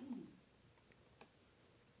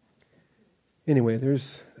 Anyway,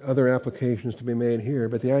 there's other applications to be made here,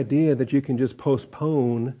 but the idea that you can just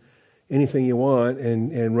postpone anything you want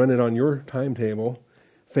and run it on your timetable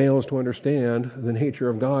fails to understand the nature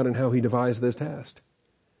of God and how He devised this test.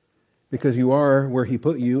 Because you are where He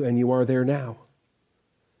put you, and you are there now.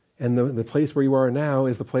 And the place where you are now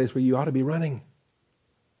is the place where you ought to be running.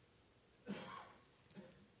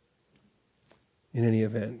 In any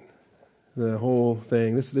event, the whole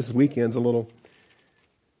thing, this weekend's a little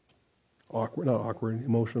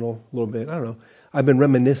emotional, a little bit. I don't know. I've been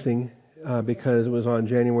reminiscing because it was on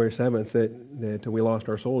January 7th that we lost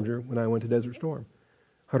our soldier when I went to Desert Storm.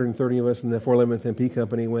 130 of us in the 411th MP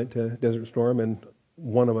Company went to Desert Storm, and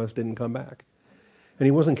one of us didn't come back. And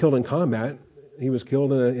he wasn't killed in combat. He was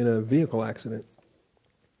killed in a vehicle accident.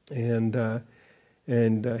 And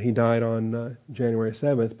he died on January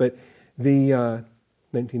 7th. But the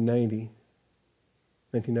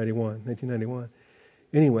 1991.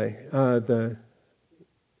 Anyway,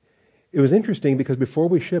 it was interesting because before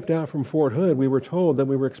we shipped out from Fort Hood, we were told that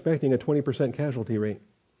we were expecting a 20% casualty rate.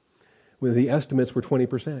 The estimates were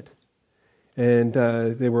 20%. And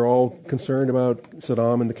they were all concerned about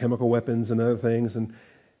Saddam and the chemical weapons and other things. And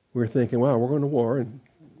we were thinking, wow, we're going to war, and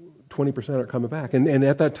 20% aren't coming back. And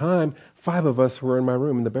at that time, 5 of us were in my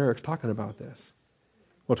room in the barracks talking about this.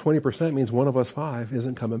 Well, 20% means one of us 5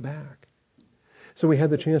 isn't coming back. So we had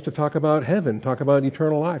the chance to talk about heaven, talk about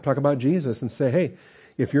eternal life, talk about Jesus, and say, hey,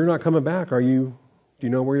 if you're not coming back, do you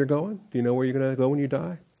know where you're going? Do you know where you're going to go when you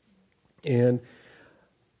die? And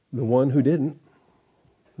the one who didn't,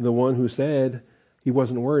 the one who said he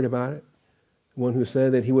wasn't worried about it, the one who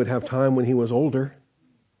said that he would have time when he was older,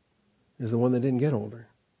 is the one that didn't get older.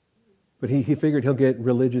 But he figured he'll get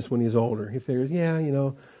religious when he's older. He figures,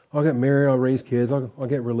 I'll get married, I'll raise kids, I'll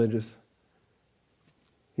get religious.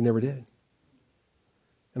 He never did.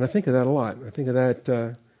 And I think of that a lot. I think of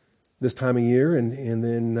that this time of year, and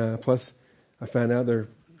then plus I found out they're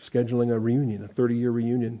scheduling a reunion, a 30-year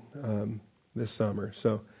reunion this summer.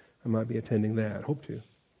 So I might be attending that. Hope to.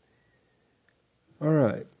 All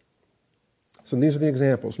right. So these are the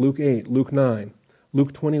examples. Luke 8, Luke 9,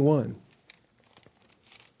 Luke 21.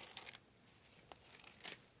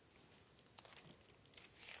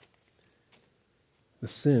 The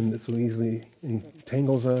sin that so easily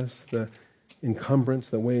entangles us, the encumbrance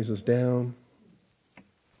that weighs us down.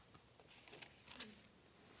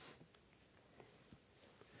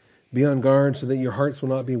 Be on guard so that your hearts will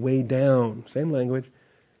not be weighed down, same language,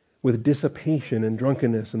 with dissipation and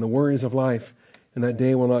drunkenness and the worries of life, and that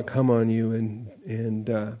day will not come on you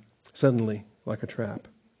and suddenly like a trap.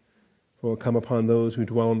 It will come upon those who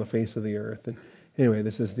dwell on the face of the earth. And anyway,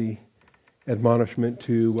 this is the admonishment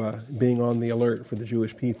to being on the alert for the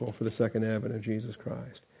Jewish people for the second advent of Jesus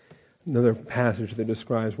Christ. Another passage that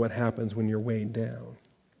describes what happens when you're weighed down.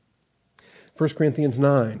 1 Corinthians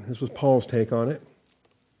 9, this was Paul's take on it.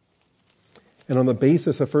 And on the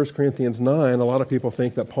basis of 1 Corinthians 9, a lot of people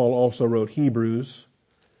think that Paul also wrote Hebrews.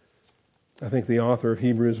 I think the author of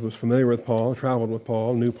Hebrews was familiar with Paul, traveled with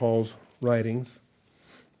Paul, knew Paul's writings,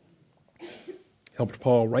 helped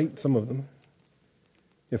Paul write some of them.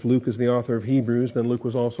 If Luke is the author of Hebrews, then Luke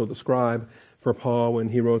was also the scribe for Paul when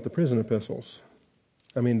he wrote the prison epistles.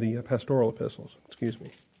 The pastoral epistles,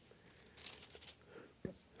 1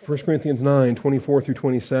 Corinthians 9, 24 through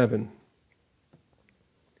 27.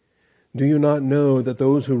 Do you not know that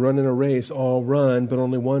those who run in a race all run, but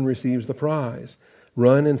only one receives the prize?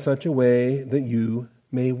 Run in such a way that you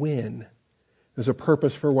may win. There's a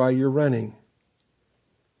purpose for why you're running.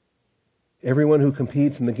 Everyone who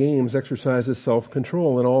competes in the games exercises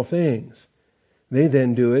self-control in all things. They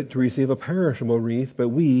then do it to receive a perishable wreath, but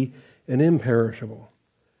we an imperishable.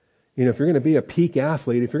 If you're going to be a peak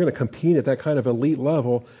athlete, if you're going to compete at that kind of elite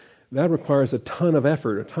level, that requires a ton of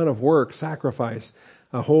effort, a ton of work, sacrifice,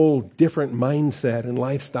 a whole different mindset and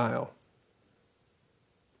lifestyle.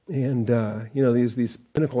 And, these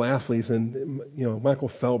pinnacle athletes and, Michael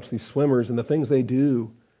Phelps, these swimmers and the things they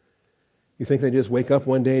do, you think they just wake up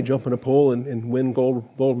one day, jump in a pool and win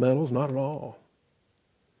gold medals? Not at all.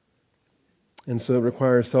 And so it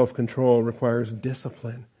requires self-control, requires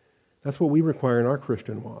discipline. That's what we require in our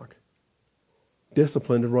Christian walk.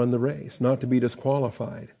 Discipline to run the race, not to be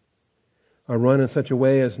disqualified. I run in such a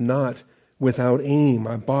way as not without aim.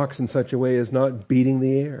 I box in such a way as not beating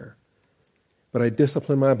the air. But I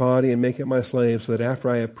discipline my body and make it my slave so that after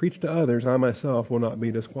I have preached to others, I myself will not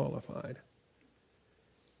be disqualified.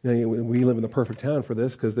 We live in the perfect town for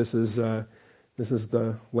this because this is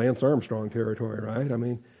the Lance Armstrong territory, right?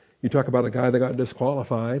 You talk about a guy that got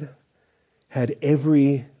disqualified, had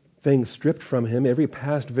everything stripped from him, every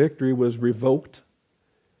past victory was revoked.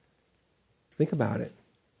 Think about it.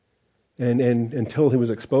 And until he was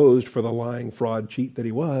exposed for the lying, fraud, cheat that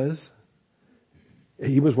he was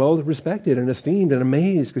well respected and esteemed and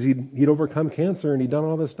amazed because he'd overcome cancer and he'd done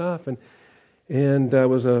all this stuff and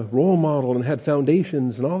was a role model and had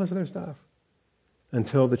foundations and all this other stuff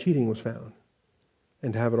until the cheating was found.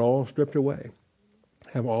 And to have it all stripped away,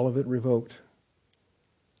 have all of it revoked.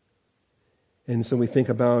 And so we think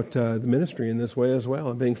about the ministry in this way as well,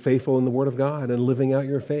 and being faithful in the Word of God and living out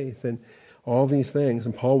your faith and all these things.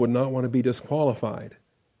 And Paul would not want to be disqualified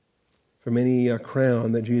from any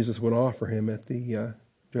crown that Jesus would offer him at the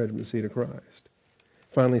judgment seat of Christ.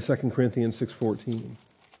 Finally, 2 Corinthians 6:14.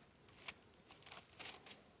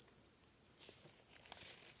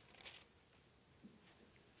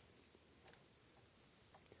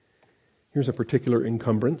 Here's a particular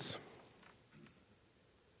encumbrance.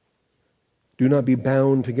 Do not be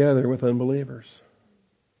bound together with unbelievers.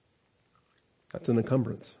 That's an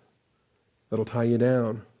encumbrance. That'll tie you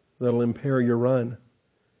down. That'll impair your run.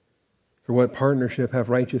 For what partnership have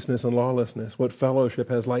righteousness and lawlessness? What fellowship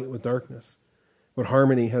has light with darkness? What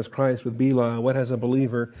harmony has Christ with Belial? What has a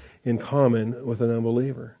believer in common with an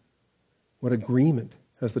unbeliever? What agreement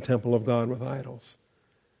has the temple of God with idols?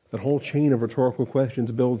 That whole chain of rhetorical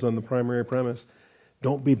questions builds on the primary premise.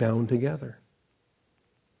 Don't be bound together.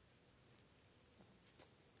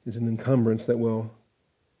 It's an encumbrance that will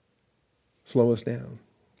slow us down,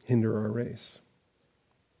 hinder our race.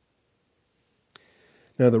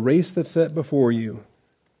 Now, the race that's set before you,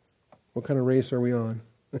 what kind of race are we on?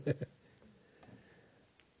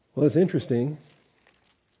 Well, it's interesting.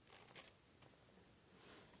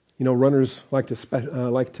 You know, runners like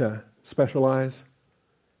to specialize.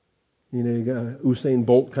 You know, you got a Usain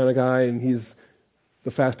Bolt kind of guy, and he's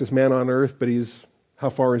the fastest man on earth, but how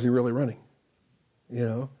far is he really running? You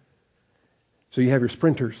know? So you have your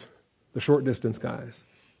sprinters, the short distance guys.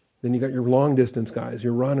 Then you got your long distance guys,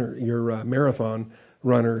 your marathon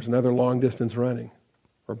runners, and other long distance running,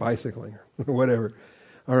 or bicycling, or whatever.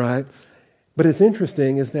 All right? But it's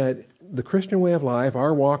interesting is that the Christian way of life,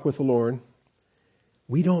 our walk with the Lord,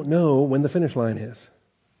 we don't know when the finish line is.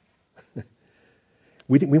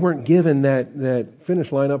 We weren't given that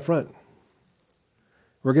finish line up front.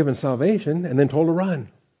 We're given salvation and then told to run.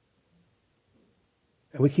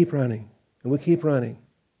 And we keep running. And we keep running.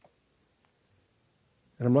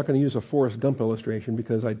 And I'm not going to use a Forrest Gump illustration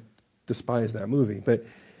because I despise that movie. But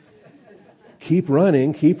keep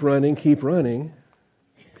running, keep running, keep running.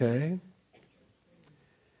 Okay?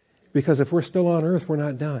 Because if we're still on earth, we're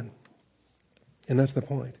not done. And that's the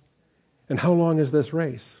point. And how long is this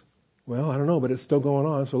race? Well, I don't know, but it's still going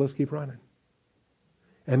on, so let's keep running.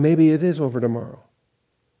 And maybe it is over tomorrow.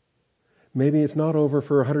 Maybe it's not over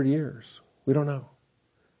for 100 years. We don't know.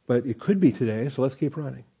 But it could be today, so let's keep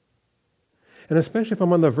running. And especially if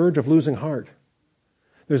I'm on the verge of losing heart.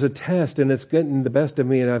 There's a test, and it's getting the best of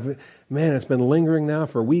me, and it's been lingering now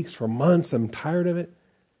for weeks, for months. I'm tired of it.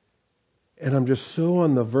 And I'm just so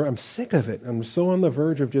on the verge, I'm sick of it. I'm so on the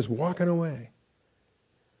verge of just walking away.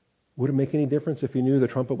 Would it make any difference if you knew the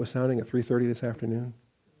trumpet was sounding at 3:30 this afternoon?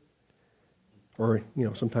 Or,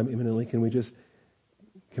 sometime imminently, can we just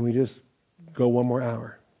go one more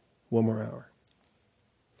hour? One more hour.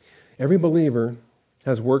 Every believer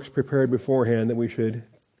has works prepared beforehand that we should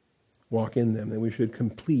walk in them, that we should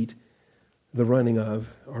complete the running of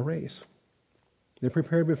our race. They're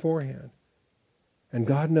prepared beforehand. And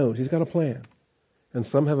God knows. He's got a plan. And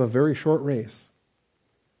some have a very short race.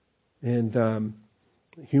 And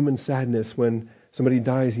human sadness when somebody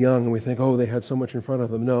dies young and we think, they had so much in front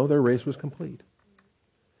of them. No, their race was complete.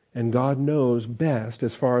 And God knows best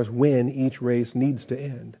as far as when each race needs to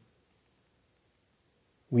end.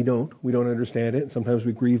 We don't understand it. Sometimes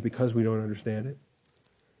we grieve because we don't understand it.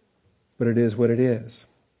 But it is what it is.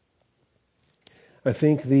 I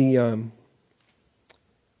think the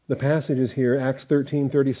passages here, Acts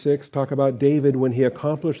 13:36, talk about David when he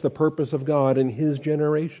accomplished the purpose of God in his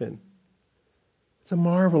generation. It's a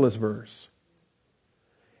marvelous verse.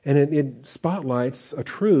 And it spotlights a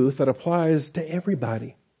truth that applies to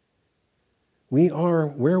everybody. We are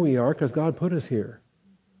where we are because God put us here.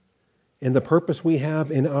 And the purpose we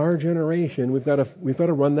have in our generation, we've got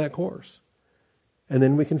to run that course. And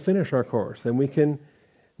then we can finish our course. Then we can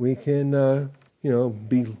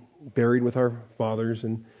be buried with our fathers,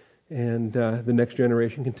 and the next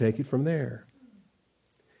generation can take it from there.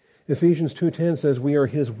 Ephesians 2:10 says we are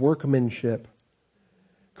His workmanship,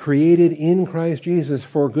 created in Christ Jesus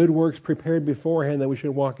for good works prepared beforehand that we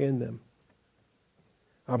should walk in them.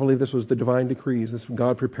 I believe this was the divine decrees.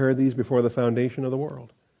 God prepared these before the foundation of the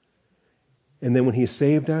world. And then when He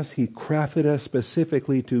saved us, He crafted us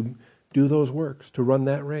specifically to do those works, to run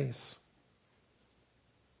that race.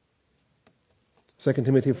 2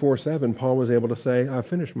 Timothy 4:7, Paul was able to say, I've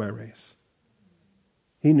finished my race.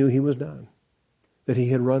 He knew he was done, that he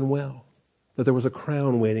had run well, that there was a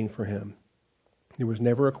crown waiting for him. There was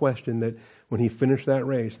never a question that when he finished that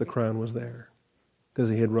race, the crown was there, because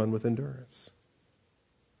he had run with endurance.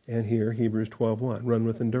 And here, Hebrews 12:1, run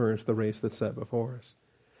with endurance the race that's set before us.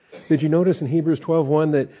 Did you notice in Hebrews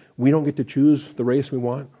 12:1 that we don't get to choose the race we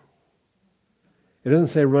want? It doesn't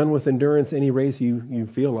say run with endurance any race you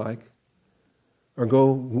feel like, or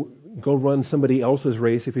go run somebody else's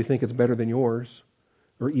race if you think it's better than yours,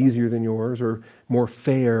 or easier than yours, or more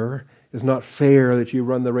fair. It's not fair that you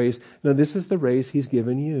run the race. No, this is the race He's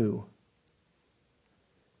given you.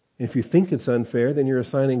 And if you think it's unfair, then you're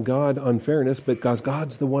assigning God unfairness, because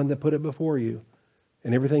God's the one that put it before you.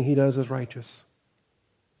 And everything He does is righteous.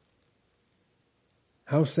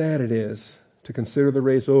 How sad it is to consider the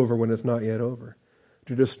race over when it's not yet over.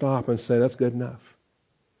 To just stop and say, that's good enough.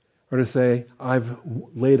 Or to say, I've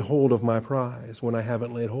laid hold of my prize when I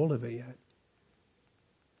haven't laid hold of it yet.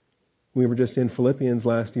 We were just in Philippians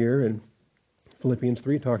last year, and Philippians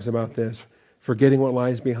 3 talks about this, forgetting what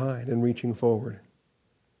lies behind and reaching forward.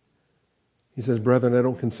 He says, brethren, I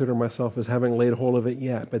don't consider myself as having laid hold of it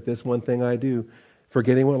yet, but this one thing I do,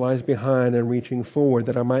 forgetting what lies behind and reaching forward,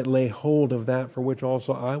 that I might lay hold of that for which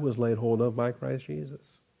also I was laid hold of by Christ Jesus.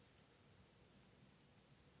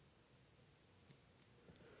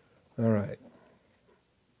 All right.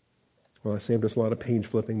 Well, I saved us a lot of page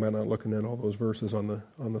flipping by not looking at all those verses on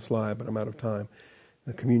the slide, but I'm out of time.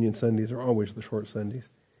 The communion Sundays are always the short Sundays.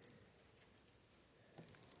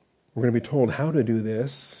 We're going to be told how to do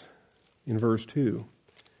this in verse 2,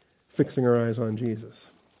 fixing our eyes on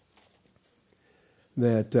Jesus.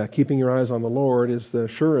 That keeping your eyes on the Lord is the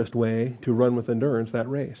surest way to run with endurance that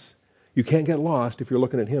race. You can't get lost if you're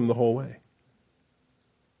looking at Him the whole way.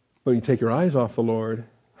 But you take your eyes off the Lord,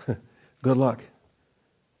 good luck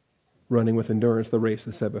running with endurance the race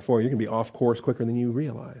that's set before you. You're going to be off course quicker than you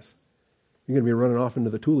realize. You're going to be running off into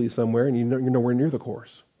the Tules somewhere and you're nowhere near the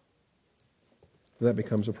course. That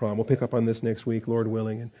becomes a problem. We'll pick up on this next week, Lord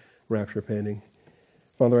willing, and rapture pending.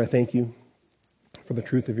 Father, I thank you for the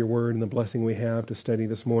truth of your word and the blessing we have to study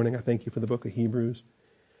this morning. I thank you for the book of Hebrews.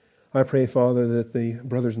 I pray, Father, that the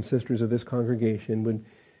brothers and sisters of this congregation would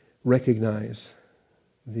recognize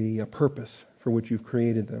the purpose for which you've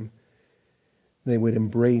created them. They would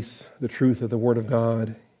embrace the truth of the Word of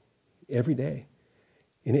God every day,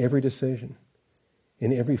 in every decision,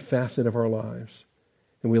 in every facet of our lives.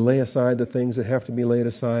 And we lay aside the things that have to be laid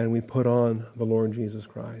aside, and we put on the Lord Jesus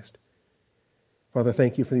Christ. Father,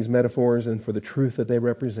 thank you for these metaphors and for the truth that they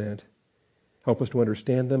represent. Help us to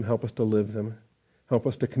understand them. Help us to live them. Help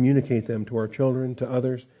us to communicate them to our children, to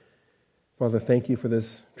others. Father, thank you for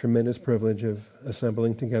this tremendous privilege of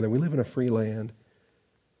assembling together. We live in a free land.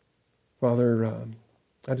 Father,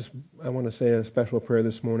 I want to say a special prayer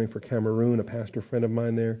this morning for Cameroon, a pastor friend of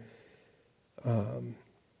mine there.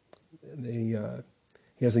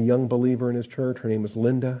 He has a young believer in his church. Her name is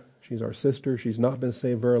Linda. She's our sister. She's not been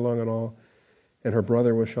saved very long at all. And her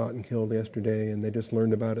brother was shot and killed yesterday, and they just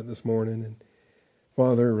learned about it this morning. And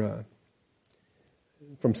Father,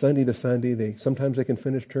 from Sunday to Sunday, sometimes they can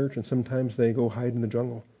finish church, and sometimes they go hide in the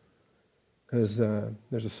jungle because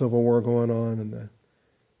there's a civil war going on, and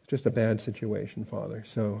it's just a bad situation, Father.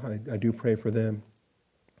 So I do pray for them,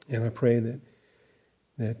 and I pray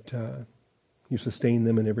that you sustain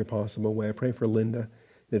them in every possible way. I pray for Linda,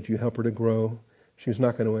 that you help her to grow. She's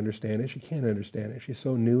not going to understand it. She can't understand it. She's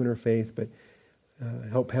so new in her faith, but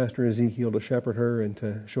help Pastor Ezekiel to shepherd her and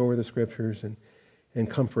to show her the Scriptures and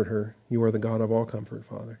comfort her. You are the God of all comfort,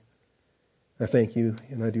 Father. I thank you,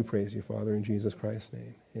 and I do praise you, Father, in Jesus Christ's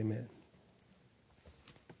name. Amen.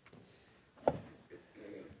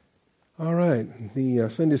 All right. The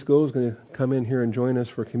Sunday school is going to come in here and join us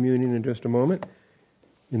for communion in just a moment.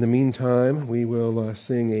 In the meantime, we will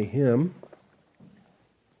sing a hymn.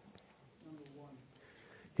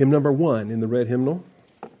 Hymn number 1 in the red hymnal.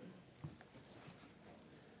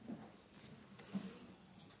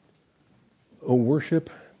 O worship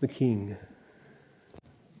the King.